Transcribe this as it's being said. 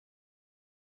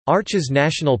Arches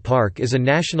National Park is a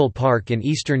national park in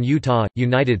eastern Utah,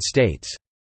 United States.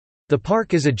 The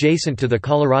park is adjacent to the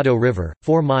Colorado River,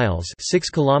 4 miles (6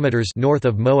 kilometers) north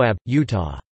of Moab,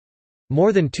 Utah.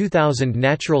 More than 2,000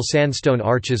 natural sandstone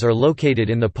arches are located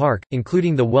in the park,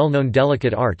 including the well-known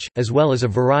Delicate Arch, as well as a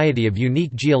variety of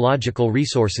unique geological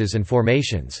resources and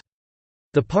formations.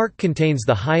 The park contains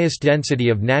the highest density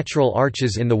of natural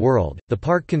arches in the world. The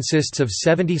park consists of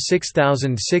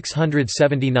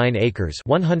 76,679 acres,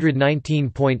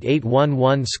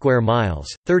 119.811 square miles,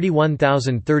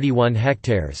 31,031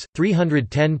 hectares,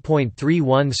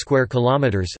 310.31 square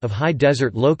kilometers of high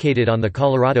desert located on the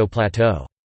Colorado Plateau.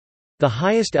 The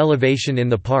highest elevation in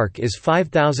the park is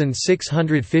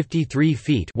 5,653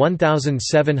 feet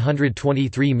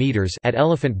 (1,723 meters) at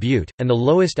Elephant Butte, and the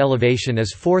lowest elevation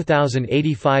is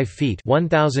 4,085 feet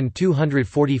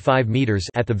 (1,245 meters)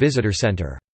 at the Visitor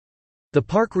Center. The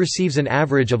park receives an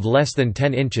average of less than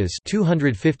 10 inches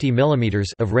 (250 millimeters)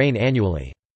 of rain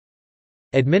annually.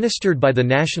 Administered by the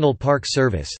National Park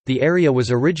Service, the area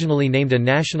was originally named a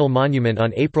national monument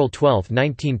on April 12,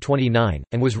 1929,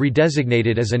 and was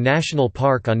redesignated as a national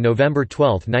park on November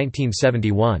 12,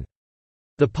 1971.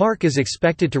 The park is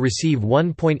expected to receive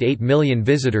 1.8 million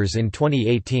visitors in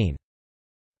 2018.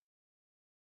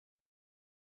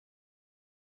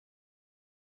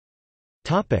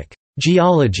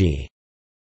 Geology.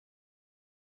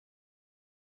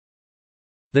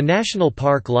 The national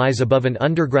park lies above an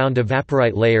underground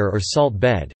evaporite layer or salt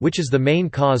bed, which is the main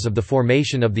cause of the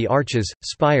formation of the arches,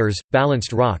 spires,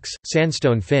 balanced rocks,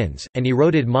 sandstone fins, and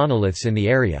eroded monoliths in the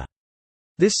area.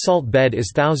 This salt bed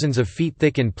is thousands of feet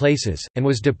thick in places, and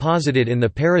was deposited in the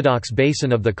Paradox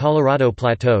Basin of the Colorado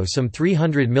Plateau some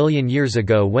 300 million years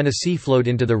ago when a sea flowed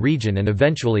into the region and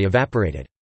eventually evaporated.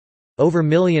 Over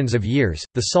millions of years,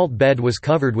 the salt bed was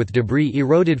covered with debris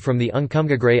eroded from the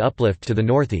Uncompahgre uplift to the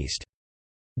northeast.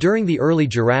 During the early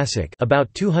Jurassic, about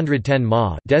 210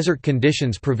 ma, desert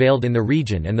conditions prevailed in the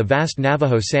region and the vast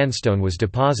Navajo sandstone was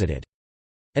deposited.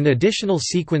 An additional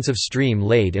sequence of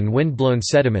stream-laid and wind-blown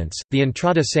sediments, the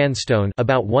Entrada sandstone,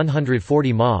 about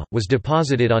 140 ma, was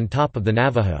deposited on top of the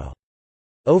Navajo.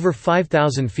 Over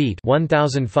 5,000 feet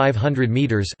 (1,500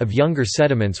 meters) of younger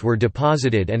sediments were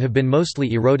deposited and have been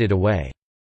mostly eroded away.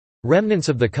 Remnants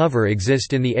of the cover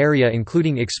exist in the area,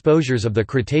 including exposures of the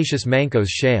Cretaceous Mancos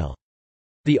Shale.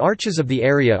 The arches of the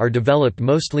area are developed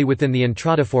mostly within the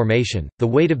Entrada Formation. The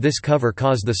weight of this cover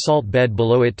caused the salt bed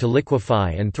below it to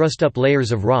liquefy and thrust up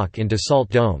layers of rock into salt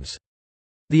domes.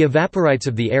 The evaporites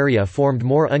of the area formed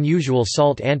more unusual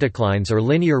salt anticlines or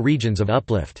linear regions of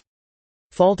uplift.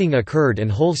 Faulting occurred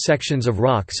and whole sections of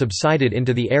rock subsided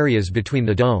into the areas between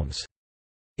the domes.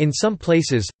 In some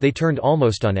places, they turned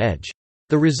almost on edge.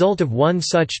 The result of one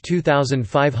such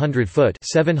 2,500-foot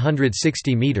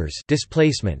 (760 meters)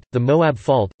 displacement, the Moab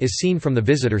Fault, is seen from the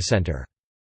Visitor Center.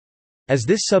 As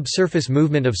this subsurface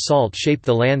movement of salt shaped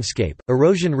the landscape,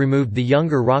 erosion removed the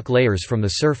younger rock layers from the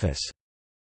surface.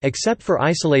 Except for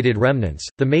isolated remnants,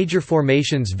 the major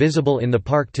formations visible in the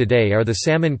park today are the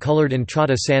salmon-colored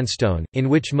Entrada sandstone, in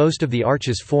which most of the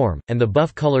arches form, and the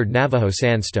buff-colored Navajo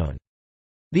sandstone.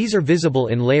 These are visible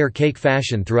in layer cake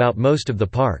fashion throughout most of the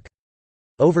park.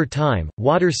 Over time,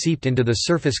 water seeped into the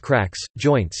surface cracks,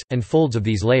 joints, and folds of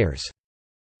these layers.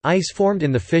 Ice formed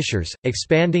in the fissures,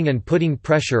 expanding and putting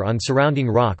pressure on surrounding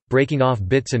rock, breaking off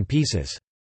bits and pieces.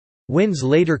 Winds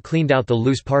later cleaned out the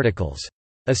loose particles.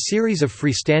 A series of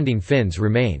freestanding fins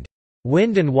remained.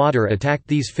 Wind and water attacked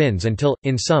these fins until,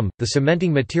 in some, the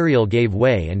cementing material gave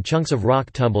way and chunks of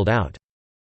rock tumbled out.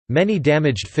 Many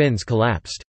damaged fins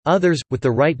collapsed. Others, with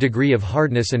the right degree of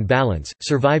hardness and balance,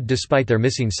 survived despite their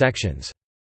missing sections.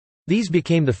 These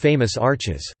became the famous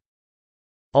arches.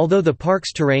 Although the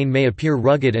park's terrain may appear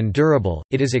rugged and durable,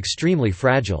 it is extremely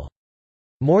fragile.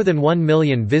 More than 1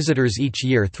 million visitors each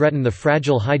year threaten the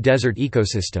fragile high desert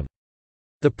ecosystem.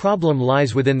 The problem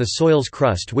lies within the soil's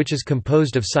crust, which is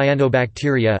composed of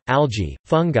cyanobacteria, algae,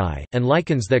 fungi, and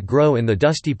lichens that grow in the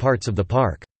dusty parts of the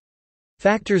park.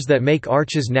 Factors that make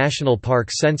Arches National Park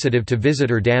sensitive to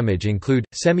visitor damage include,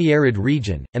 semi-arid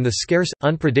region, and the scarce,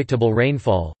 unpredictable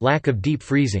rainfall, lack of deep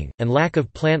freezing, and lack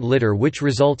of plant litter, which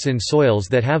results in soils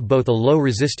that have both a low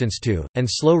resistance to, and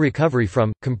slow recovery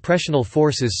from, compressional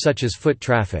forces such as foot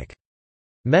traffic.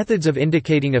 Methods of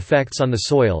indicating effects on the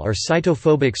soil are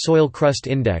cytophobic soil crust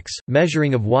index,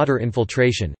 measuring of water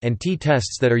infiltration, and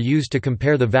t-tests that are used to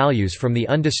compare the values from the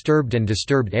undisturbed and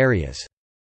disturbed areas.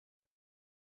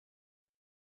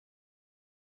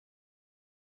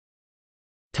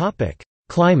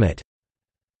 Climate.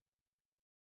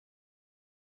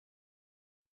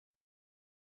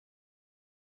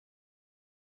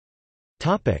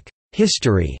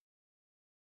 History.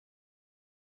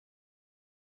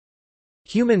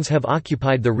 Humans have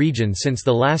occupied the region since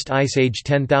the last ice age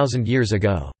 10,000 years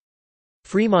ago.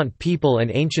 Fremont people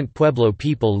and ancient Pueblo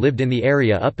people lived in the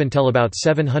area up until about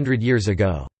 700 years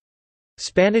ago.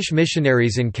 Spanish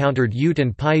missionaries encountered Ute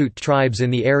and Paiute tribes in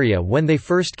the area when they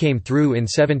first came through in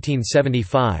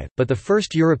 1775, but the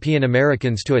first European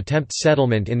Americans to attempt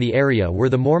settlement in the area were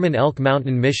the Mormon Elk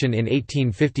Mountain Mission in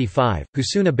 1855, who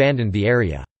soon abandoned the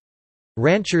area.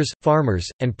 Ranchers, farmers,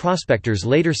 and prospectors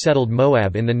later settled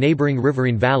Moab in the neighboring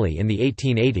riverine valley in the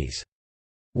 1880s.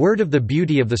 Word of the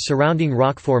beauty of the surrounding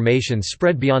rock formation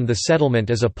spread beyond the settlement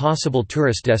as a possible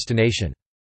tourist destination.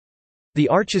 The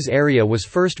Arches area was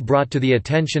first brought to the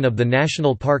attention of the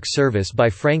National Park Service by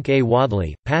Frank A.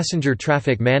 Wadley, passenger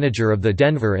traffic manager of the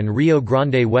Denver and Rio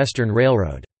Grande Western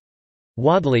Railroad.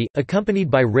 Wadley,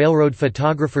 accompanied by railroad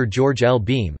photographer George L.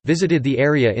 Beam, visited the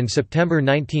area in September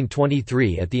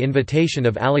 1923 at the invitation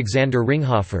of Alexander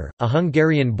Ringhofer, a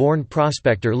Hungarian-born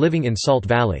prospector living in Salt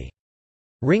Valley.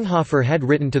 Ringhofer had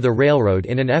written to the railroad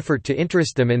in an effort to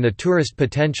interest them in the tourist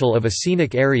potential of a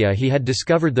scenic area he had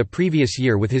discovered the previous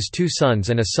year with his 2 sons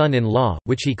and a son-in-law,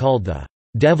 which he called the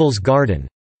Devil's Garden,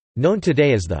 known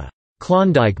today as the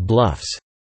Klondike Bluffs.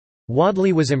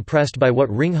 Wadley was impressed by what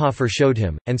Ringhofer showed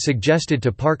him, and suggested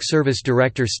to Park Service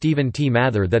Director Stephen T.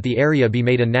 Mather that the area be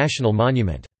made a national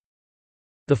monument.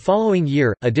 The following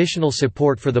year, additional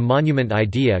support for the monument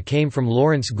idea came from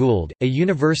Lawrence Gould, a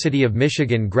University of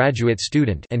Michigan graduate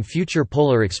student and future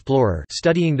polar explorer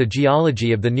studying the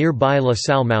geology of the nearby La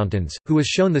Salle Mountains, who was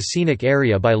shown the scenic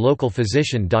area by local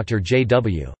physician Dr.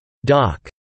 J.W. Doc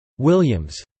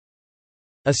Williams.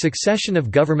 A succession of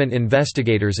government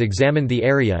investigators examined the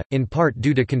area, in part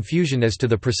due to confusion as to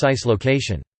the precise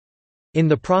location. In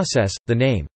the process, the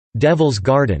name, Devil's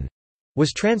Garden,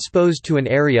 was transposed to an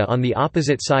area on the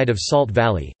opposite side of Salt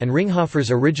Valley, and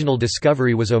Ringhofer's original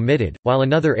discovery was omitted, while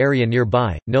another area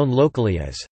nearby, known locally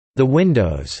as the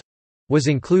Windows, was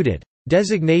included.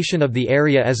 Designation of the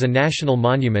area as a national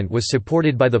monument was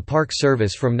supported by the Park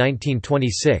Service from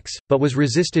 1926, but was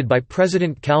resisted by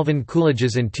President Calvin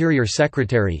Coolidge's Interior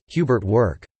Secretary, Hubert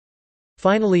Work.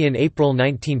 Finally, in April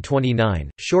 1929,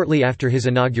 shortly after his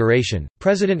inauguration,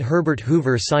 President Herbert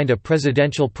Hoover signed a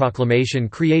presidential proclamation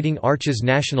creating Arches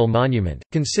National Monument,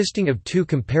 consisting of 2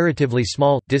 comparatively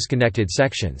small, disconnected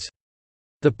sections.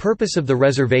 The purpose of the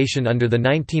reservation under the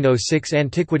 1906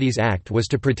 Antiquities Act was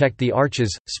to protect the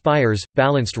arches, spires,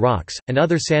 balanced rocks, and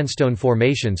other sandstone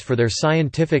formations for their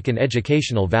scientific and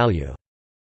educational value.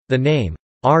 The name,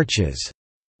 Arches,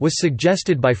 was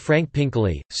suggested by Frank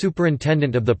Pinkley,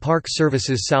 superintendent of the Park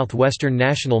Service's Southwestern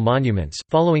National Monuments,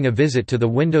 following a visit to the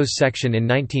Windows section in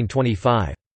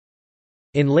 1925.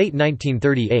 In late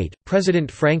 1938,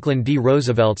 President Franklin D.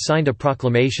 Roosevelt signed a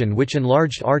proclamation which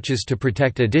enlarged Arches to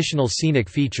protect additional scenic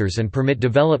features and permit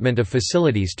development of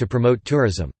facilities to promote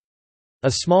tourism.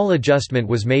 A small adjustment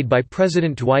was made by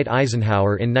President Dwight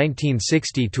Eisenhower in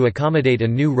 1960 to accommodate a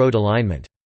new road alignment.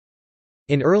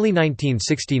 In early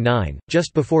 1969,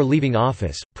 just before leaving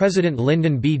office, President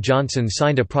Lyndon B. Johnson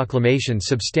signed a proclamation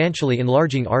substantially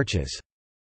enlarging Arches.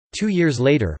 2 years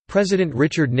later, President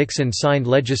Richard Nixon signed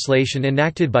legislation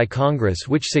enacted by Congress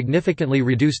which significantly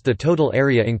reduced the total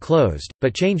area enclosed,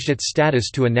 but changed its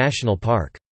status to a national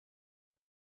park.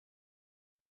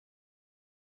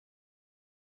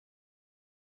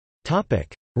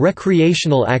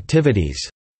 Recreational activities.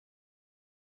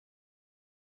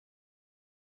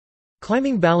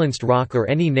 Climbing balanced rock or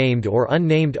any named or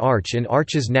unnamed arch in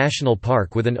Arches National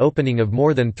Park with an opening of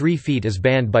more than 3 feet is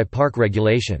banned by park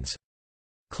regulations.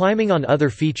 Climbing on other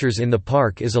features in the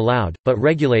park is allowed, but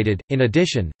regulated. In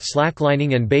addition,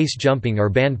 slacklining and base jumping are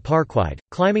banned parkwide.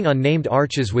 Climbing on named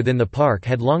arches within the park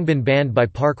had long been banned by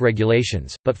park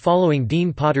regulations, but following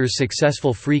Dean Potter's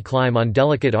successful free climb on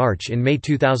Delicate Arch in May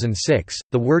 2006,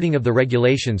 the wording of the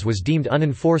regulations was deemed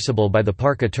unenforceable by the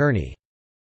park attorney.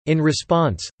 In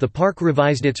response, the park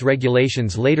revised its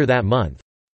regulations later that month,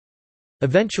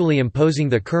 eventually imposing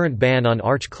the current ban on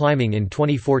arch climbing in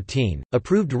 2014.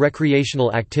 Approved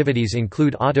recreational activities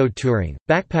include auto touring,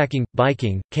 backpacking,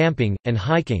 biking, camping, and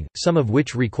hiking, some of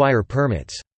which require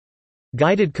permits.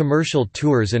 Guided commercial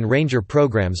tours and ranger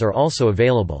programs are also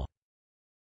available.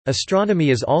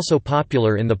 Astronomy is also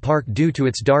popular in the park due to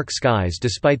its dark skies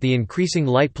despite the increasing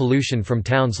light pollution from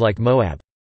towns like Moab.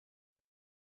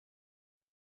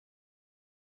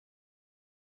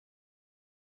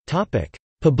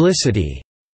 Publicity.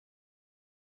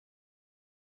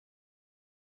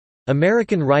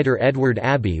 American writer Edward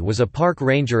Abbey was a park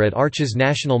ranger at Arches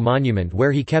National Monument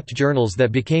where he kept journals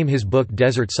that became his book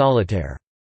Desert Solitaire.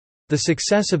 The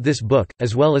success of this book,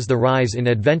 as well as the rise in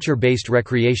adventure-based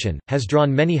recreation, has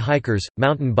drawn many hikers,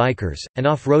 mountain bikers, and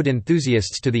off-road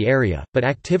enthusiasts to the area, but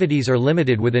activities are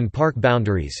limited within park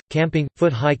boundaries: camping,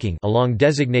 foot hiking along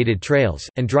designated trails,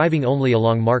 and driving only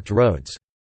along marked roads.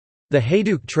 The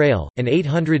Hayduke Trail, an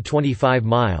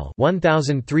 825-mile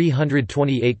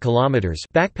 (1,328 kilometers)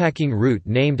 backpacking route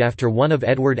named after one of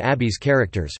Edward Abbey's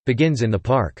characters, begins in the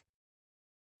park.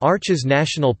 Arches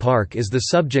National Park is the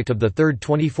subject of the third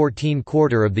 2014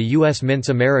 quarter of the U.S. Mint's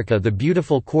America the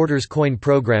Beautiful Quarters coin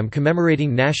program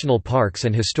commemorating national parks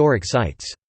and historic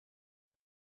sites.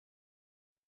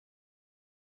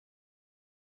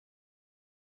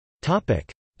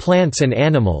 Plants and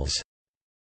animals.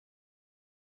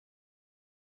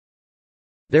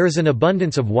 There is an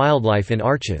abundance of wildlife in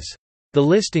Arches. The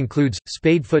list includes,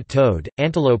 spadefoot toad,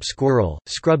 antelope squirrel,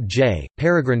 scrub jay,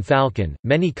 peregrine falcon,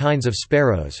 many kinds of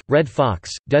sparrows, red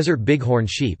fox, desert bighorn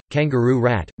sheep, kangaroo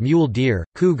rat, mule deer,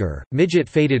 cougar,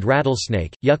 midget-faded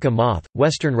rattlesnake, yucca moth,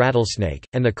 western rattlesnake,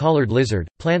 and the collared lizard.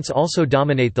 Plants also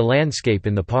dominate the landscape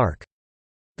in the park.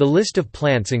 The list of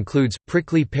plants includes,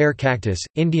 prickly pear cactus,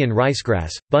 Indian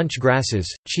ricegrass, bunch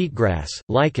grasses, cheatgrass,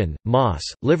 lichen, moss,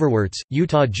 liverworts,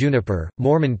 Utah juniper,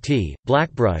 Mormon tea,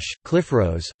 blackbrush,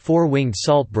 cliffrose, four-winged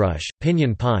saltbrush,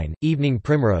 pinyon pine, evening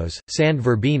primrose, sand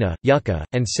verbena, yucca,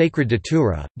 and sacred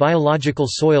datura. Biological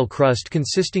soil crust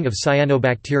consisting of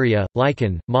cyanobacteria,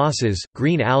 lichen, mosses,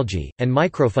 green algae, and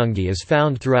microfungi is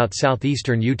found throughout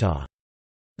southeastern Utah.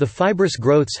 The fibrous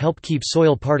growths help keep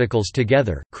soil particles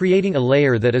together, creating a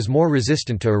layer that is more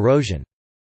resistant to erosion.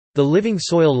 The living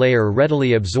soil layer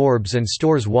readily absorbs and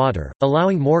stores water,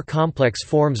 allowing more complex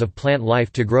forms of plant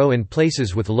life to grow in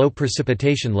places with low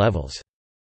precipitation levels.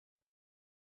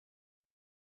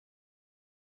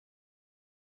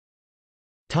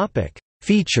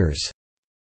 Features.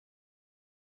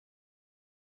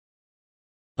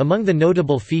 Among the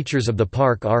notable features of the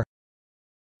park are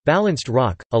Balanced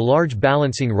Rock, a large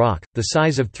balancing rock, the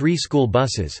size of 3 school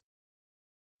buses.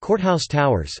 Courthouse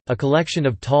Towers, a collection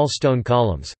of tall stone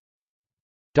columns.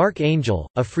 Dark Angel,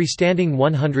 a freestanding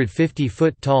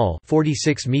 150-foot-tall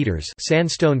 (46 meters)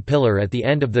 sandstone pillar at the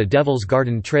end of the Devil's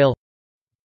Garden Trail.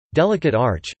 Delicate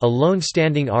Arch, a lone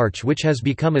standing arch which has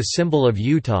become a symbol of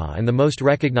Utah and the most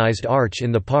recognized arch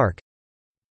in the park.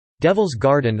 Devil's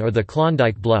Garden or the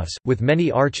Klondike Bluffs, with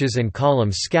many arches and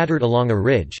columns scattered along a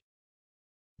ridge.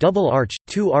 Double Arch,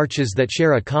 2 arches that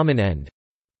share a common end.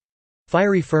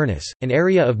 Fiery Furnace, an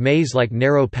area of maze-like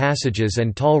narrow passages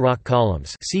and tall rock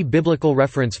columns, see biblical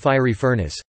reference Fiery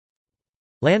Furnace.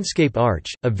 Landscape Arch,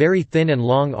 a very thin and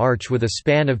long arch with a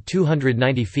span of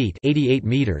 290 feet 88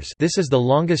 meters. This is the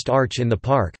longest arch in the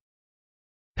park.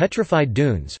 Petrified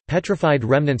Dunes, petrified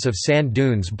remnants of sand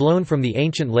dunes blown from the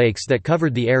ancient lakes that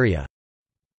covered the area.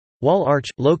 Wall Arch,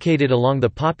 located along the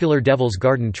popular Devil's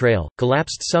Garden Trail,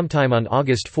 collapsed sometime on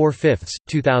August 4–5,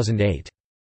 2008.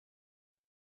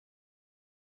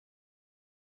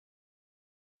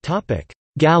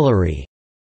 Gallery.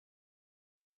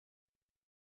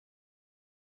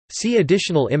 See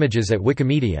additional images at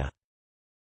Wikimedia.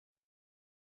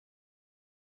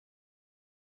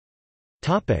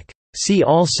 See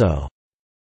also: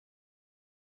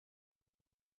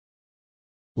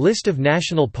 List of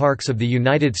national parks of the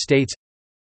United States,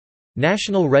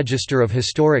 National Register of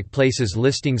Historic Places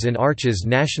listings in Arches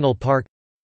National Park,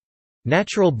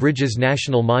 Natural Bridges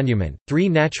National Monument, 3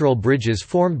 natural bridges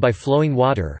formed by flowing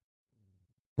water,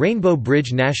 Rainbow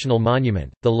Bridge National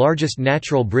Monument, the largest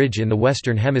natural bridge in the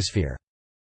Western Hemisphere.